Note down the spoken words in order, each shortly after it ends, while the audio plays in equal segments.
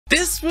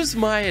this was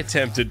my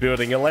attempt at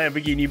building a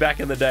Lamborghini back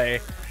in the day,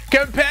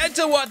 compared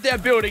to what they're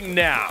building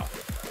now.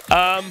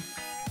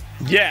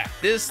 Yeah,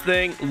 this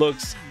thing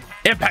looks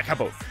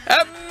impeccable.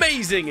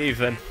 Amazing,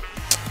 even.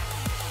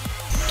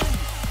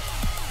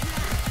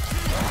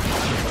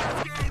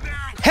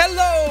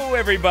 Hello,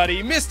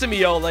 everybody. Mr.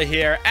 Miola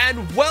here,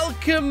 and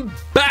welcome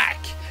back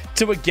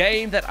to a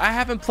game that I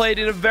haven't played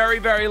in a very,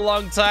 very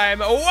long time.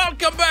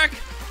 Welcome back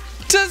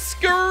to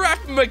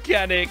Scrap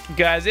Mechanic.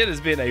 Guys, it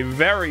has been a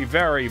very,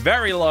 very,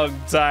 very long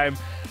time.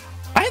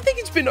 I think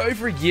it's been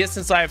over a year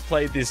since I have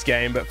played this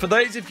game, but for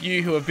those of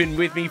you who have been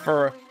with me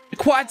for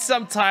quite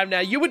some time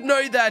now, you would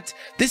know that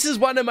this is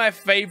one of my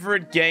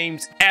favorite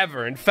games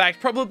ever. In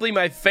fact, probably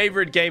my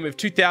favorite game of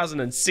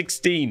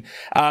 2016.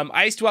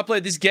 I used to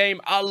upload this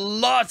game a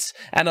lot,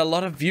 and a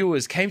lot of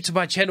viewers came to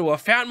my channel or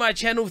found my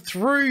channel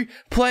through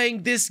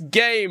playing this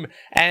game.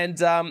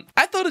 And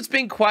I thought it's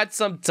been quite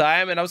some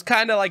time, and I was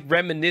kind of like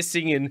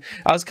reminiscing, and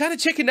I was kind of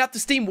checking out the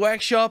Steam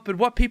Workshop and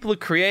what people are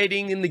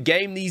creating in the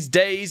game these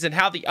days and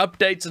how the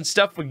updates and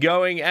stuff were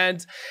going.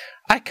 And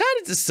I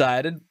kind of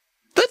decided,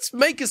 let's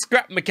make a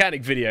Scrap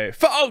Mechanic video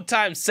for old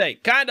time's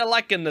sake, kind of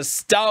like a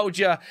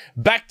nostalgia,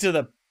 back to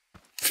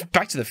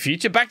the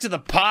future, back to the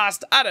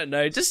past. I don't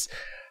know, just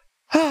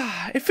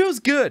it feels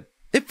good.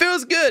 It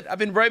feels good. I've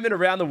been roaming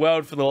around the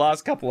world for the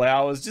last couple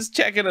hours, just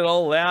checking it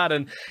all out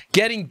and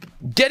getting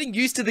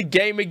used to the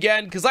game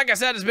again. Because like I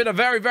said, it's been a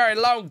very, very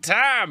long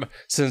time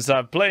since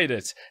I've played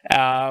it.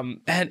 And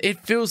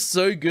it feels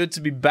so good to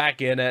be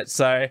back in it.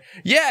 So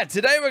yeah,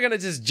 today we're going to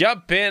just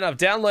jump in. I've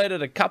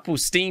downloaded a couple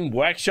Steam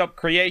Workshop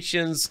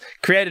creations,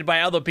 created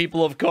by other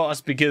people, of course,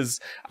 because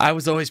I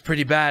was always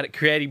pretty bad at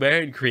creating my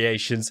own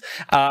creations.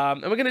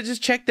 And we're going to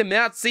just check them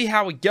out, see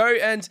how we go.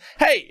 And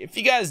hey, if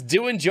you guys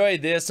do enjoy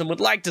this and would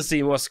like to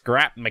see more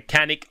Scrap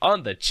Mechanic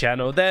on the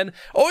channel, then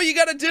all you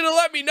gotta do to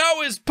let me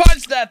know is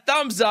punch that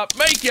thumbs up,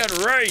 make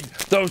it rain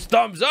those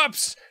thumbs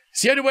ups.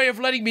 It's the only way of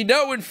letting me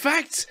know. In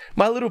fact,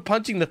 my little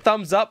punching the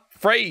thumbs up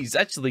phrase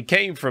actually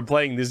came from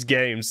playing this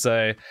game,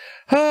 so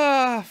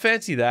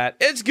fancy that.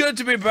 It's good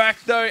to be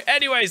back though.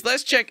 Anyways,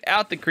 let's check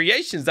out the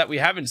creations that we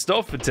have in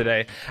store for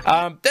today.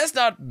 There's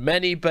not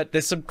many, but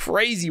there's some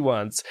crazy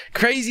ones,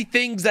 crazy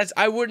things that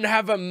I wouldn't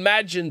have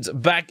imagined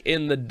back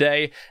in the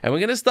day. And we're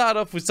gonna start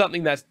off with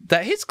something that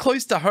hits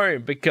close to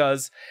home,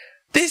 because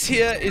this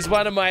here is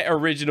one of my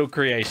original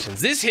creations.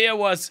 This here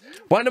was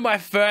one of my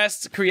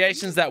first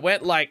creations that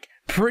went like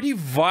pretty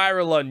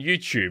viral on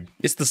YouTube.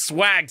 It's the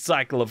swag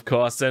cycle, of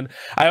course, and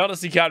I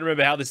honestly can't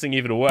remember how this thing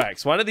even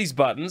works. One of these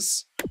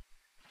buttons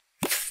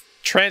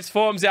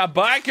transforms our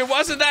bike. It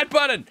wasn't that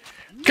button.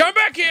 Come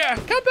back here.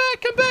 Come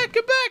back, come back,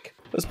 come back.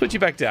 Let's put you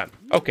back down.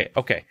 Okay,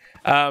 okay.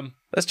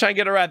 Let's try and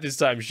get it right this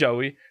time, shall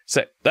we?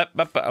 So, I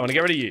want to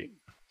get rid of you.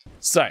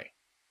 So,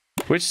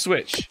 which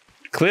switch?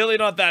 Clearly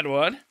not that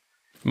one.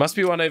 Must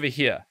be one over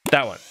here.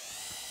 That one.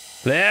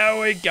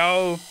 There we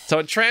go. So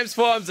it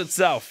transforms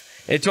itself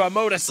into a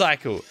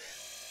motorcycle.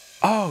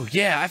 Oh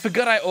yeah, I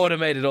forgot I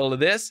automated all of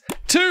this.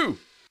 2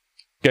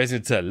 goes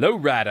into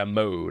lowrider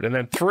mode, and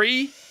then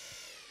 3,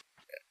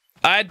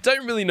 I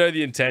don't really know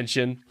the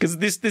intention, because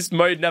this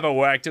mode never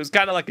worked. It was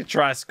kind of like a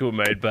tricycle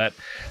mode, but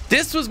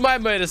this was my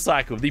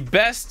motorcycle, the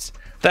best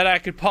that I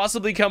could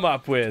possibly come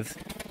up with.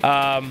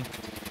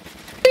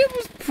 It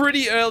was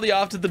pretty early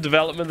after the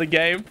development of the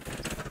game,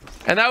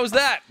 and that was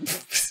that.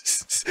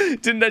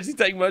 Didn't actually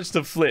take much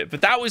to flip,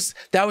 but that was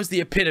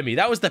the epitome.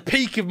 That was the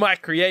peak of my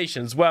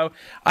creations. Well,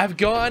 I've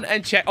gone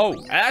and checked.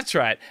 Oh, that's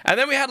right. And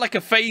then we had like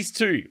a phase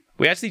 2.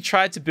 We actually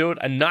tried to build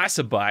a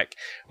nicer bike,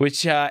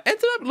 which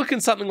ended up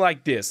looking something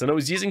like this, and it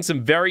was using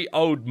some very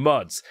old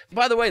mods.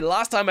 By the way,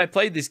 last time I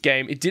played this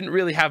game, it didn't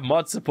really have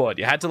mod support.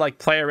 You had to like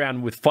play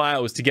around with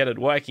files to get it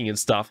working and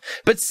stuff.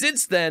 But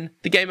since then,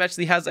 the game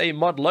actually has a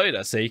mod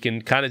loader, so you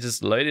can kind of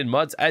just load in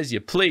mods as you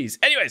please.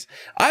 Anyways,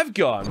 I've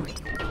gone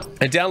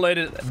and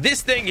downloaded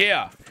this thing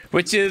here,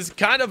 which is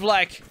kind of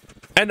like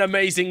an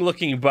amazing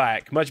looking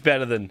bike, much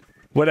better than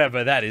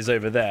whatever that is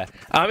over there.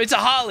 It's a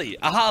Harley,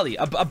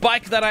 a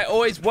bike that I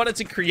always wanted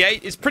to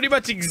create. Is pretty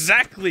much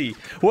exactly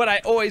what I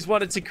always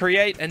wanted to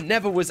create and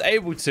never was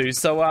able to.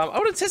 So I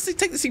want to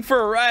take this thing for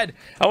a ride.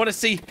 I want to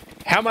see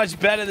how much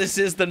better this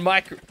is than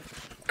my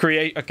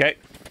Okay,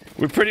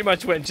 we pretty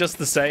much went just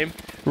the same,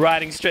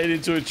 riding straight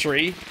into a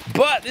tree.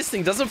 But this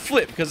thing doesn't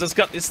flip because it's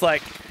got this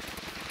like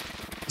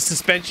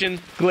suspension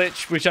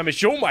glitch, which I'm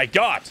sure. Oh my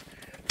god,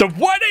 the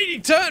 180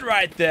 turn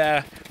right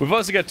there. We've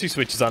also got 2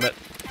 switches on it.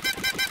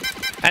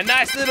 A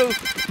nice little,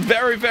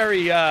 very,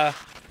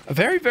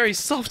 very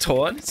soft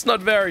horn. It's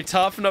not very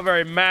tough, not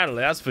very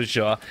manly, that's for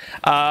sure.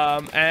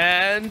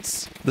 And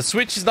the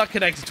switch is not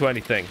connected to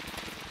anything.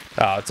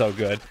 Oh, it's all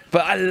good.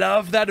 But I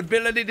love that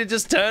ability to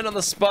just turn on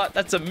the spot.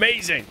 That's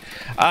amazing.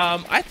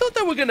 I thought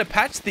they were going to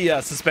patch the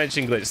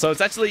suspension glitch, so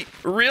it's actually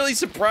really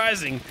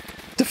surprising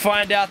to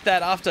find out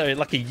that after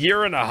like a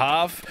year and a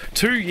half,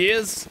 2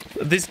 years,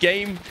 this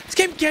game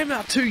came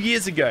out 2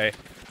 years ago,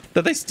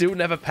 that they still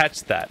never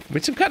patched that,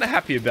 which I'm kind of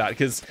happy about,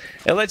 because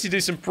it lets you do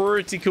some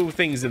pretty cool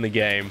things in the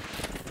game.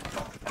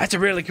 That's a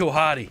really cool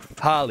Harley.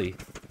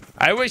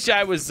 I wish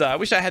I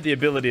had the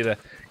ability to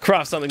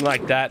craft something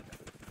like that.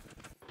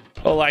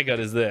 All I got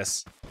is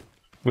this.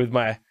 With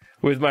my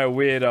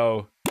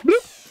weirdo.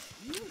 Bloop.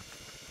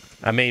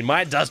 I mean,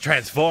 mine does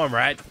transform,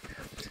 right?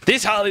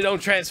 This Harley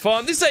don't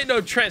transform. This ain't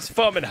no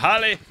transforming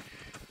Harley.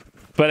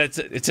 But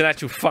it's an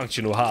actual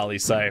functional Harley,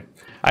 so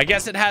I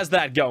guess it has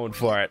that going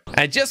for it.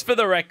 And just for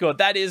the record,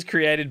 that is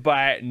created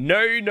by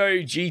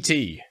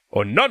GT.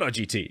 Or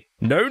GT.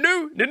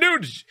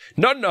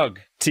 Nonog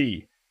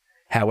T.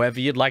 However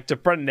you'd like to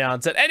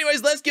pronounce it.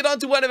 Anyways, let's get on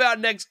to one of our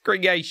next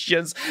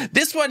creations.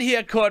 This one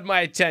here caught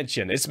my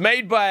attention. It's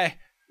made by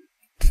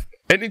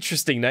an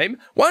interesting name,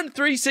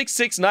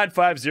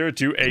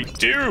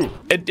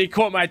 1366950282. It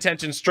caught my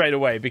attention straight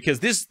away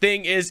because this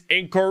thing is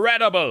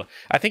incredible.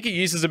 I think it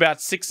uses about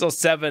 6 or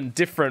 7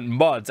 different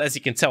mods. As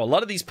you can tell, a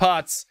lot of these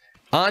parts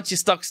aren't your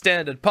stock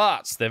standard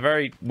parts. They're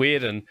very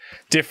weird and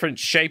different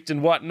shaped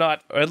and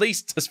whatnot, or at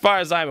least as far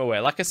as I'm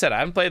aware. Like I said, I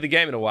haven't played the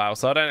game in a while,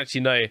 so I don't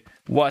actually know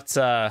what's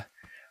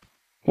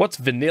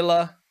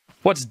vanilla,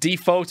 what's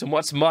default, and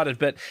what's modded,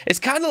 but it's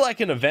kind of like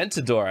an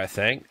Aventador, I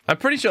think. I'm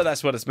pretty sure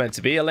that's what it's meant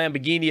to be, a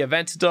Lamborghini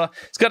Aventador.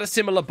 It's got a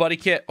similar body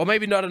kit, or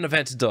maybe not an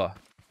Aventador.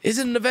 Is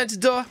it an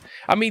Aventador?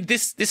 I mean,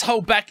 this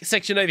whole back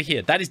section over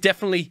here, that is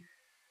definitely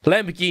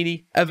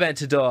Lamborghini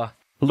Aventador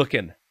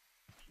looking.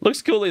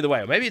 Looks cool either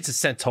way, or maybe it's a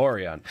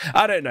Centurion.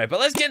 I don't know,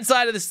 but let's get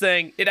inside of this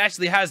thing. It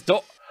actually has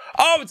door.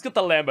 Oh, it's got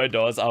the Lambo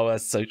doors. Oh,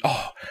 that's so...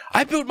 Oh,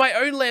 I built my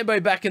own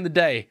Lambo back in the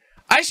day.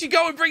 I should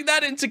go and bring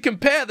that in to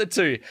compare the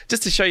two,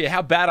 just to show you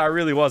how bad I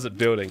really was at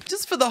building.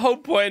 Just for the whole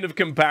point of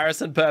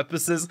comparison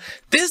purposes,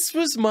 this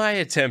was my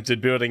attempt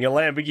at building a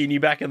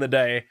Lamborghini back in the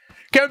day,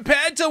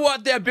 compared to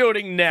what they're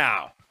building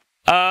now.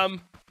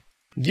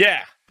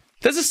 Yeah.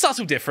 There's a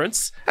subtle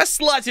difference, a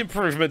slight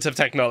improvement of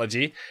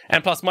technology,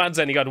 and plus mine's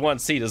only got 1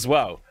 seat as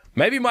well.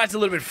 Maybe mine's a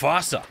little bit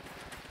faster.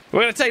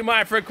 We're gonna take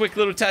mine for a quick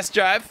little test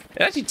drive.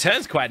 It actually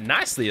turns quite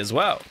nicely as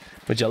well.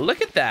 Would you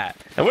look at that?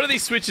 And what do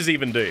these switches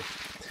even do?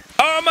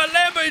 Oh, my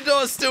Lambo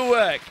doors still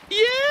work.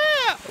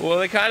 Yeah. Well,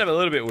 they're kind of a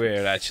little bit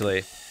weird,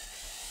 actually.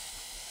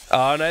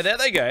 Oh, no, there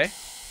they go.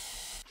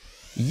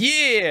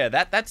 Yeah,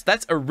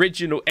 that's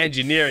original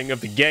engineering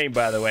of the game,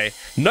 by the way.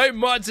 No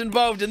mods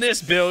involved in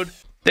this build.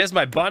 There's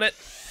my bonnet.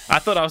 I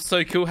thought I was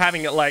so cool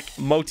having it, like,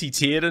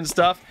 multi-tiered and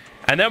stuff.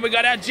 And then we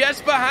got our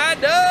jets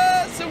behind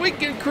us, so we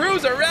can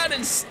cruise around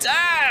in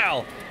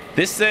style.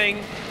 This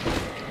thing,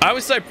 I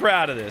was so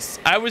proud of this.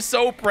 I was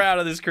so proud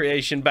of this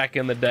creation back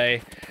in the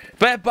day.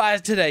 But by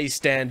today's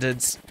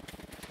standards,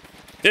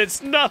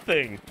 it's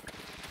nothing.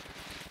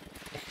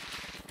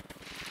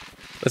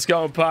 Let's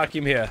go and park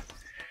him here.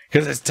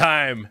 Because it's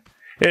time.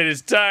 It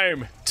is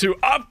time to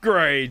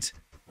upgrade.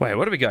 Wait,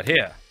 what do we got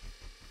here?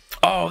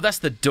 Oh, that's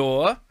the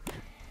door.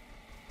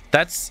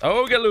 That's...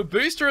 Oh, we got a little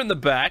booster in the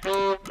back.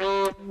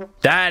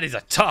 That is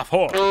a tough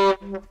horse.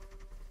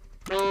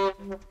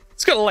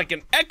 It's got like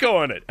an echo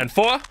on it. And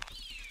 4?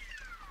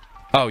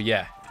 Oh,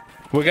 yeah.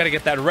 We're gonna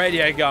get that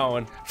radio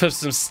going for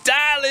some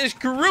stylish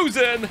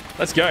cruising.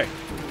 Let's go.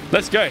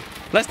 Let's go.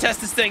 Let's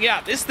test this thing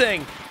out. This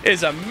thing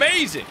is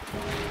amazing.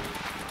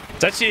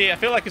 It's actually, I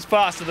feel like it's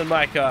faster than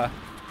my car,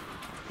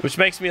 which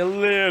makes me a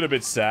little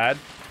bit sad,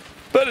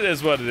 but it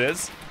is what it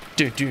is.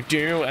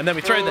 And then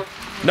we throw the...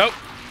 Nope.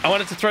 I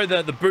wanted to throw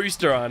the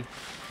booster on.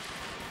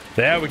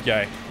 There we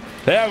go.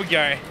 There we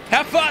go.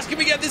 How fast can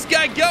we get this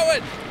guy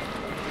going?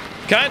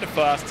 Kind of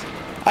fast.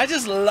 I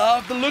just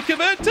love the look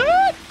of it.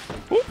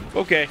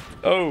 Okay.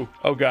 Oh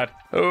God.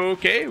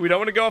 Okay, we don't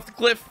want to go off the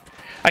cliff.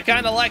 I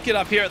kind of like it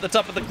up here at the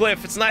top of the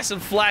cliff. It's nice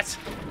and flat.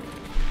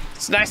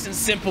 It's nice and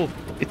simple.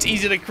 It's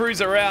easy to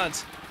cruise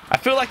around. I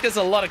feel like there's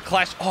a lot of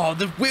clash. Oh,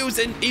 the wheels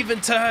didn't even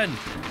turn.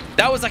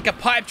 That was like a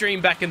pipe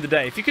dream back in the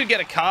day. If you could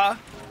get a car,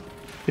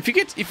 if you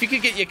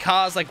could get your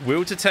car's like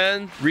wheel to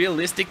turn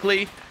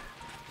realistically,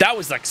 that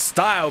was like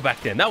style back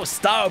then. That was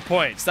style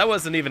points. That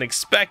wasn't even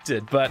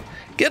expected, but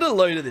get a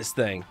load of this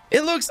thing.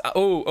 It looks,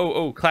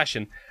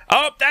 clashing.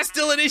 Oh, that's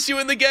still an issue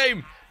in the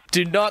game.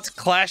 Do not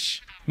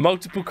clash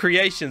multiple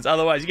creations.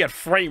 Otherwise, you get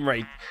frame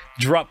rate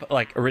drop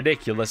like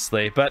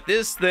ridiculously. But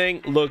this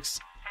thing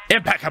looks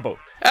impeccable.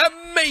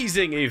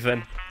 Amazing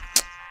even.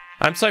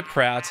 I'm so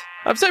proud.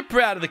 I'm so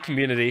proud of the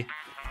community.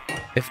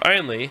 If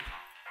only.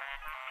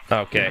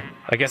 Okay,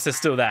 I guess there's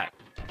still that.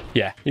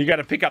 Yeah, you got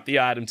to pick up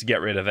the item to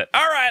get rid of it.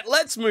 All right,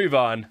 let's move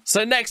on.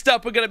 So next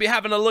up, we're going to be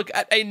having a look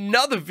at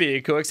another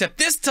vehicle, except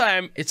this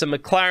time it's a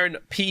McLaren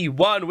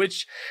P1,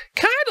 which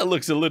kind of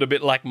looks a little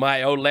bit like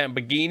my old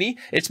Lamborghini.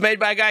 It's made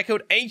by a guy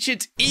called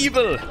Ancient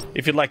Evil,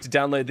 if you'd like to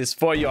download this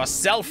for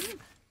yourself.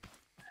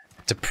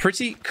 It's a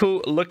pretty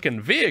cool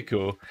looking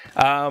vehicle.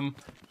 I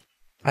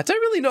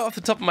don't really know off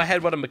the top of my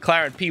head what a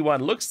McLaren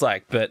P1 looks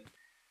like, but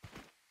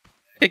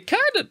it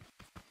kind of...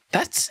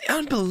 That's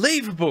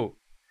unbelievable.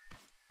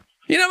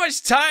 You know how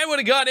much time would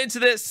have gone into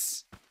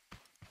this?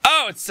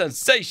 Oh, it's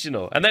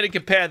sensational. And then you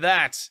compare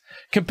that.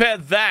 Compare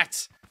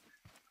that.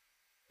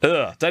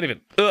 Don't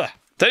even look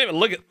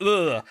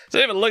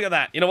at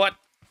that. You know what?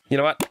 You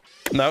know what?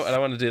 No, I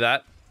don't want to do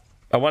that.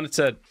 I wanted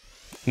to...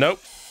 Nope.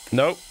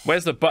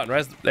 Where's the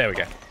button? There we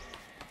go.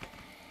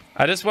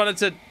 I just wanted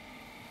to...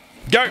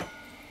 Go.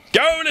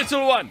 Go,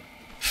 little one.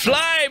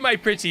 Fly, my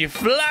pretty,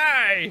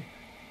 fly.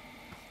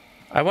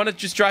 I want to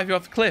just drive you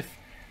off the cliff.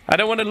 I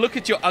don't want to look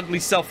at your ugly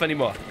self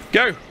anymore.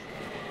 Go.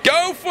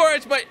 Go for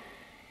it, my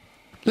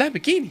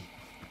Lamborghini.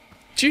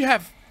 Do you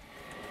have...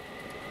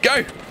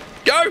 Go.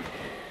 Go.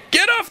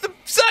 Get off the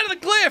side of the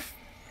cliff.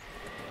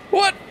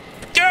 What?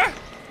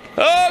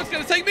 Oh, it's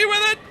going to take me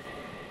with it.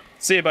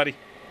 See you, buddy.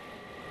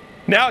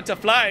 Now it's a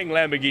flying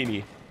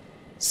Lamborghini.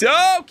 So,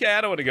 okay,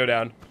 I don't want to go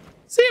down.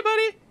 See you,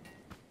 buddy.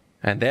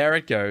 And there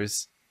it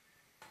goes.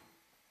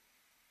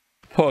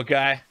 Poor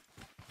guy.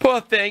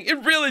 Poor thing.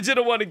 It really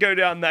didn't want to go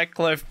down that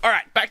cliff. All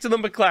right, back to the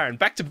McLaren.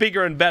 Back to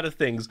bigger and better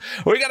things.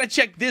 We got to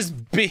check this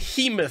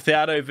behemoth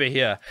out over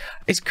here.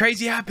 It's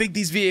crazy how big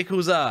these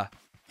vehicles are.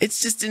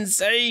 It's just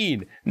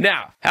insane.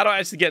 Now, how do I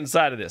actually get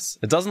inside of this?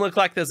 It doesn't look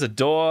like there's a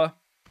door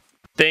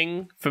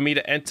thing for me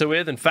to enter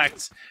with. In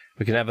fact,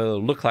 we can have a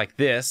look like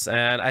this,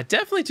 and I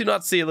definitely do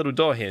not see a little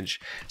door hinge.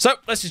 So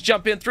let's just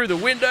jump in through the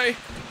window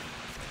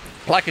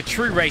like a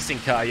true racing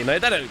car. You know,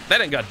 they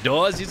don't got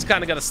doors. You just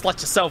kind of got to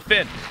slot yourself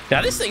in.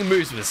 Now this thing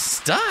moves with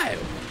style.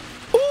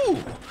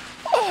 Ooh,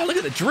 oh, look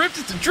at the drift.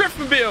 It's a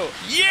driftmobile.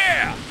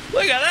 Yeah,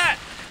 look at that.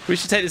 We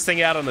should take this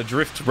thing out on a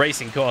drift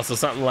racing course or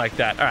something like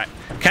that. All right,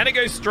 can it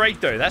go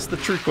straight though? That's the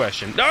true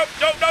question. No,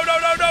 no, no, no,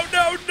 no, no,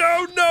 no,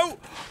 no, no.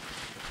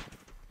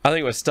 I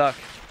think we're stuck.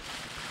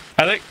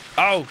 I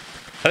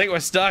think we're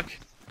stuck.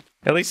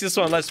 At least this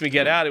one lets me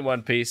get out in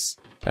one piece.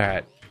 All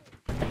right.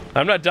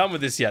 I'm not done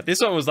with this yet.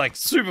 This one was like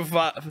super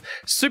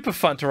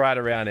fun to ride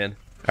around in.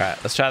 All right,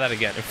 let's try that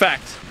again. In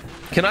fact,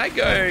 can I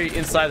go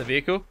inside the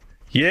vehicle?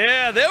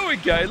 Yeah, there we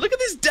go. Look at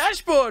this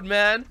dashboard,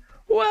 man.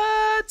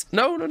 What?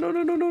 No, no, no,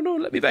 no, no, no, no.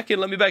 Let me back in.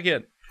 Let me back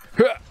in.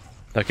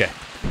 Okay.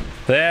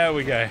 There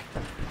we go.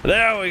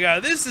 There we go.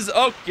 This is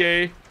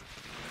okay.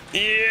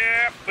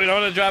 Yeah, we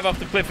don't want to drive off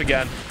the cliff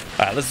again.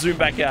 All right, let's zoom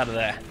back out of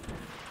there.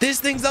 This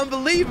thing's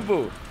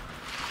unbelievable.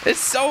 It's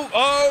so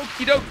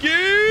okie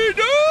dokie.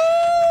 No!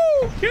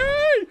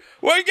 Okay.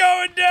 We're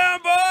going down,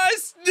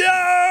 boys. No!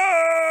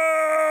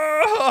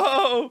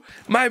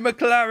 My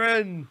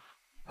McLaren.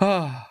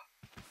 Oh.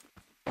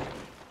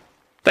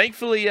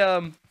 Thankfully,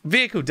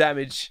 vehicle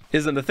damage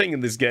isn't a thing in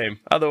this game.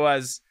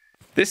 Otherwise,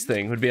 this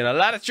thing would be in a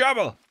lot of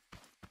trouble.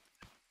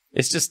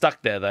 It's just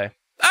stuck there, though.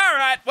 All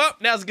right, well,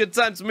 now's a good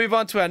time to move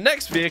on to our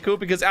next vehicle,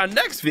 because our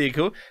next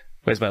vehicle...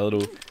 Where's my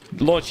little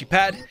launchy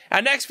pad?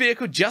 Our next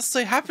vehicle just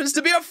so happens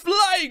to be a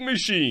flying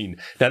machine.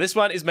 Now, this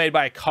one is made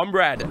by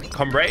Comrade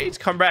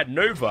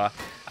Nova.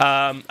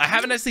 I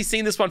haven't actually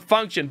seen this one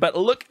function, but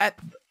look at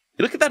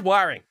that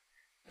wiring.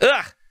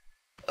 Ugh.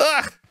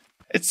 Ugh.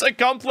 It's so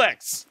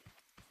complex.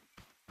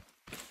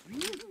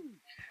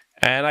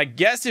 And I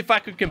guess if I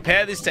could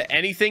compare this to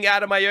anything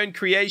out of my own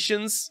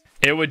creations,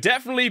 it would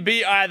definitely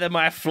be either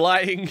my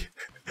flying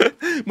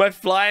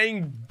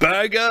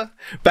burger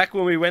back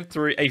when we went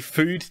through a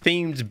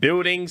food-themed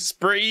building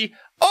spree,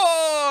 or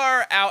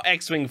our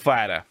X-Wing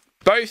fighter.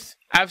 Both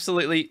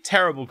absolutely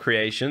terrible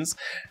creations.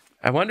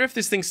 I wonder if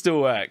this thing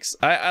still works.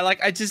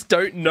 I just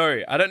don't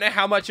know. I don't know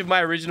how much of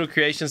my original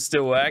creations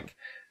still work.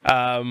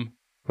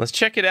 Let's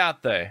check it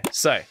out though.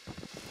 So,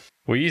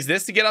 we'll use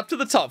this to get up to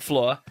the top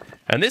floor,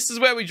 and this is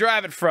where we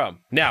drive it from.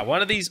 Now,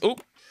 one of these,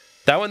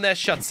 that one there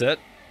shuts it,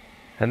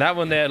 and that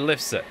one there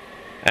lifts it.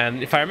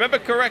 And if I remember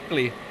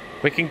correctly,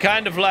 we can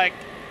kind of like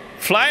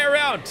fly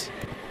around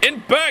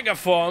in burger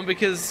form,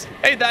 because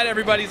ain't that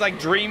everybody's like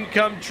dream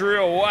come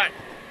true or what?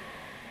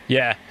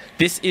 Yeah,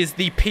 this is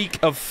the peak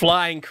of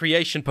flying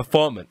creation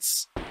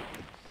performance.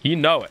 You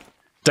know it.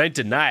 Don't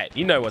deny it.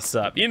 You know what's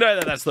up. You know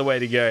that that's the way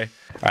to go.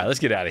 All right, let's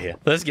get out of here.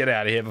 Let's get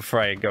out of here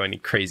before I go any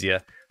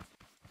crazier.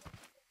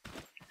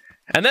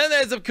 And then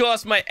there's, of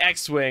course, my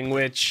X-Wing,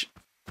 which...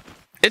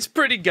 it's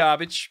pretty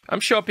garbage. I'm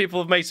sure people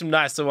have made some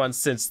nicer ones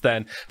since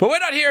then. But we're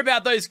not here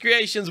about those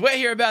creations. We're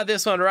here about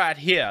this one right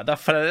here. The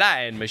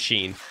flying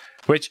machine.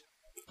 Which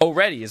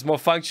already is more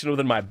functional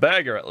than my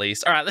burger, at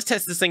least. All right, let's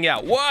test this thing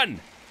out.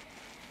 1.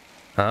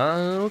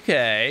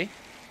 Okay.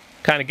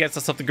 Kind of gets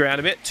us off the ground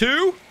a bit.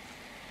 2.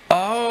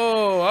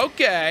 Oh,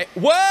 okay.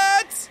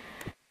 What?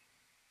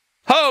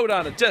 Hold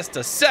on just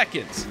a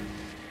second.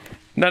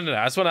 No.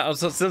 I just want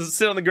to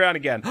sit on the ground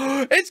again.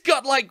 It's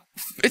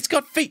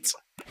got feet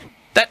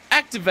that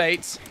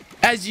activates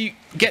as you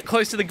get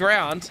close to the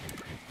ground,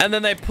 and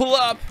then they pull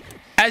up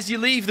as you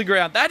leave the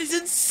ground. That is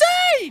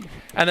insane!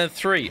 And then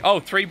 3. Oh,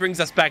 3 brings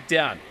us back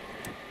down.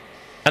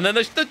 And then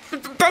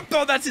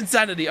oh, that's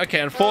insanity. Okay,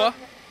 and 4.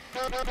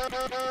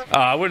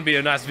 Oh, it wouldn't be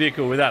a nice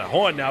vehicle without a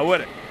horn now,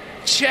 would it?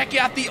 Check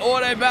out the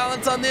auto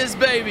balance on this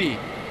baby.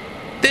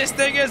 This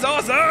thing is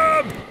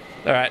awesome!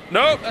 All right,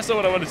 nope, that's not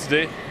what I wanted to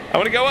do. I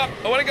want to go up.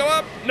 I want to go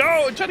up. No,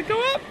 I'm trying to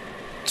go up.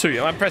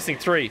 2. I'm pressing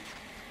 3.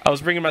 I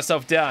was bringing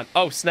myself down.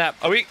 Oh snap!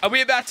 Are we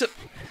about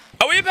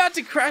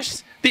to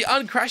crash the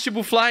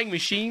uncrashable flying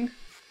machine?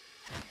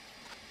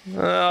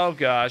 Oh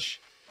gosh!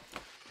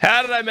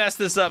 How did I mess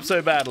this up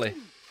so badly?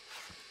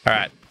 All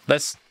right,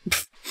 let's.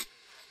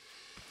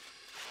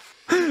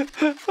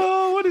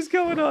 Oh, what is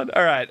going on?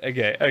 All right,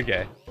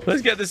 okay.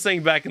 Let's get this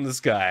thing back in the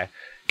sky.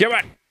 Come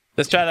on,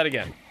 let's try that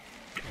again.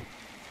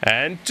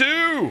 And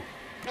 2.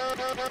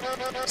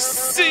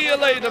 See you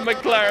later,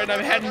 McLaren.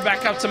 I'm heading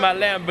back up to my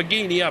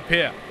Lamborghini up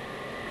here.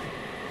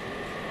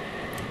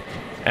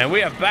 And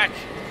we are back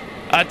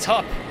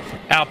atop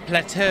our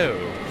plateau.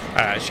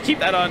 Alright, I should keep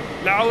that on.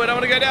 No, I don't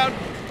want to go down.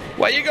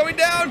 Why are you going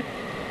down?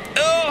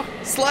 Oh,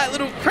 slight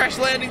little crash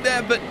landing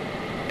there, but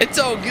it's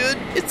all good.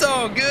 It's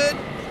all good.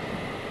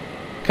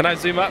 Can I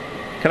zoom up?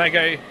 Can I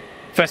go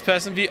first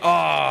person view? Oh,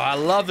 I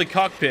love the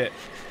cockpit.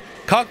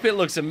 Cockpit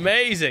looks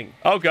amazing.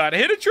 Oh god, I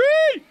hit a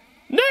tree!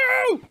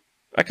 No!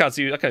 I can't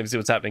even see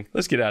what's happening.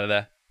 Let's get out of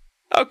there.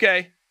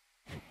 Okay.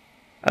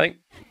 I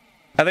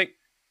think.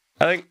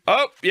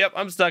 Oh, yep,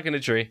 I'm stuck in a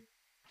tree.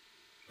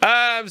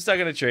 I'm stuck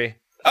in a tree.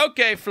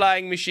 Okay,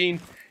 flying machine.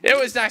 It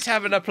was nice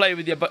having a play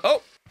with you, but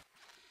oh.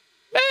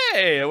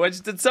 Hey, I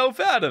wedged itself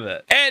out of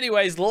it.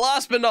 Anyways,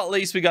 last but not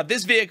least, we got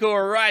this vehicle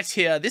right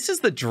here. This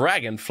is the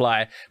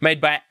Dragonfly, made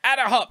by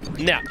Adahop.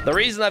 Now, the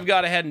reason I've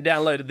gone ahead and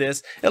downloaded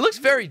this, it looks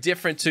very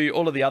different to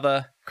all of the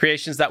other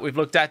creations that we've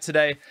looked at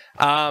today.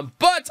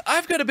 But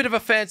I've got a bit of a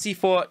fancy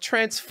for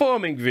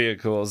transforming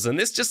vehicles, and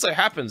this just so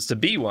happens to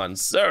be one.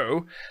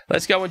 So,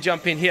 let's go and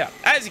jump in here.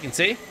 As you can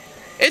see,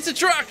 it's a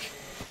truck.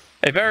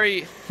 A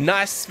very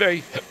nice,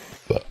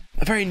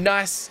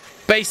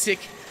 basic,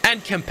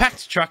 and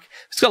compact truck.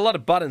 It's got a lot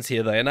of buttons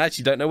here though, and I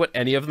actually don't know what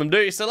any of them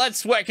do, so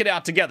let's work it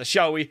out together,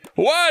 shall we?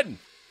 1!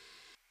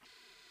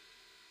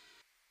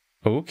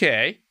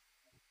 Okay.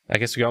 I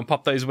guess we go and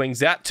pop those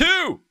wings out.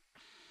 2!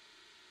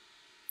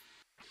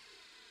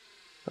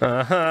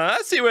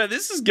 I see where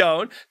this is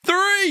going.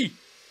 3!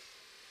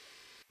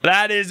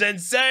 That is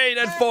insane!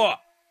 And 4!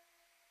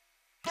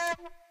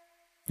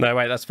 No,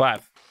 wait, that's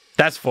 5.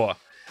 That's 4.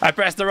 I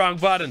pressed the wrong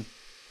button.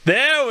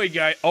 There we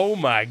go. Oh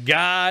my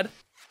god.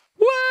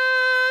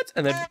 What?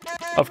 And then,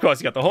 of course,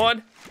 you got the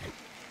horn.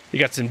 You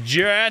got some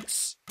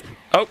jets.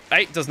 Oh,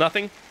 8 does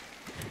nothing.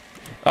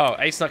 Oh,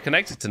 8's not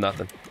connected to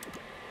nothing.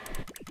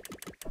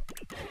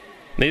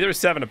 Neither is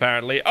 7,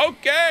 apparently.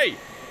 Okay.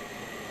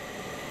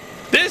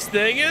 This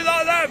thing is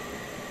awesome.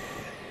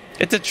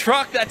 It's a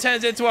truck that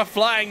turns into a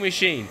flying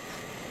machine.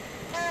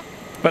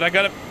 But I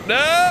gotta...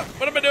 No!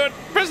 What am I doing?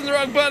 Pressing the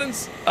wrong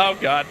buttons. Oh,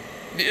 God.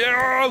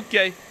 Yeah,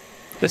 okay.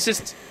 Let's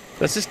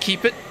just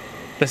keep it.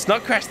 Let's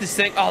not crash this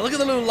thing. Oh, look at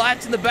the little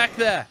lights in the back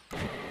there.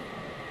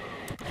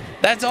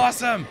 That's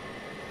awesome.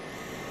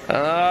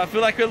 I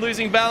feel like we're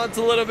losing balance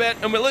a little bit,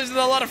 and we're losing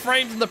a lot of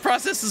frames in the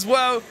process as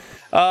well.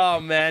 Oh,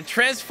 man.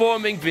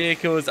 Transforming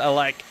vehicles are,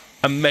 like,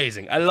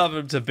 amazing. I love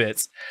them to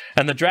bits.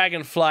 And the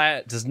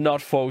Dragonfly does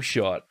not fall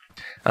short.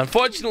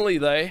 Unfortunately,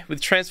 though, with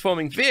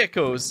transforming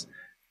vehicles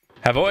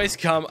have always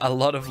come a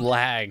lot of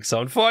lag.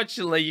 So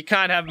unfortunately, you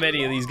can't have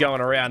many of these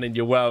going around in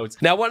your worlds.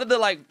 Now, one of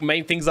the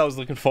main things I was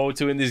looking forward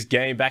to in this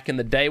game back in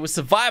the day was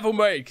survival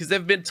mode, because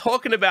they've been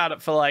talking about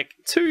it for like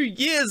 2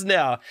 years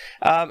now.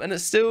 And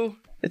it's still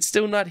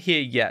not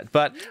here yet.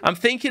 But I'm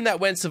thinking that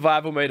when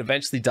survival mode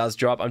eventually does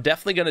drop, I'm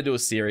definitely going to do a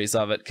series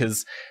of it,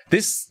 because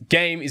this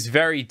game is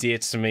very dear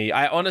to me.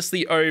 I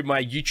honestly owe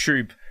my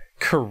YouTube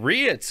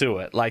career to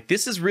it. Like,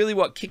 this is really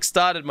what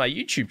kickstarted my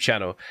YouTube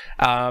channel,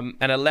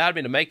 and allowed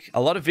me to make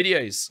a lot of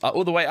videos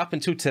all the way up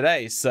until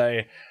today. So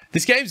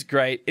this game's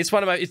great. It's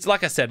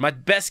like I said, my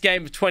best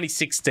game of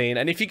 2016.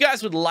 And if you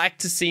guys would like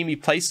to see me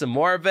play some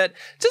more of it,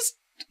 just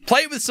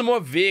play with some more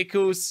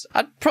vehicles.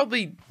 I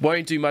probably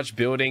won't do much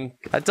building.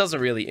 That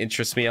doesn't really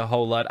interest me a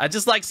whole lot. I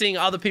just like seeing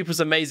other people's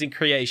amazing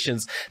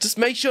creations. Just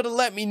make sure to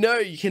let me know.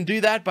 You can do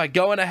that by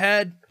going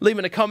ahead,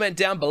 leaving a comment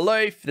down below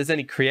if there's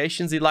any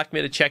creations you'd like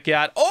me to check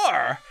out.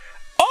 Or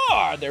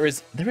there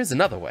is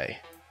another way.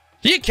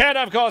 You can,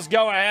 of course,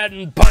 go ahead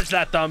and punch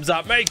that thumbs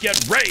up. Make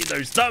it rain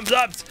those thumbs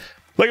ups.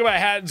 Look at my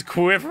hands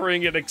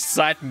quivering in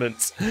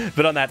excitement.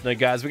 But on that note,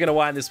 guys, we're going to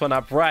wind this one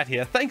up right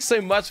here. Thanks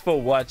so much for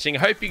watching.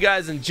 Hope you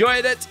guys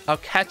enjoyed it. I'll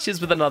catch you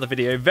with another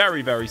video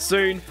very, very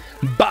soon.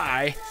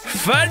 Bye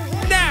for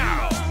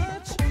now.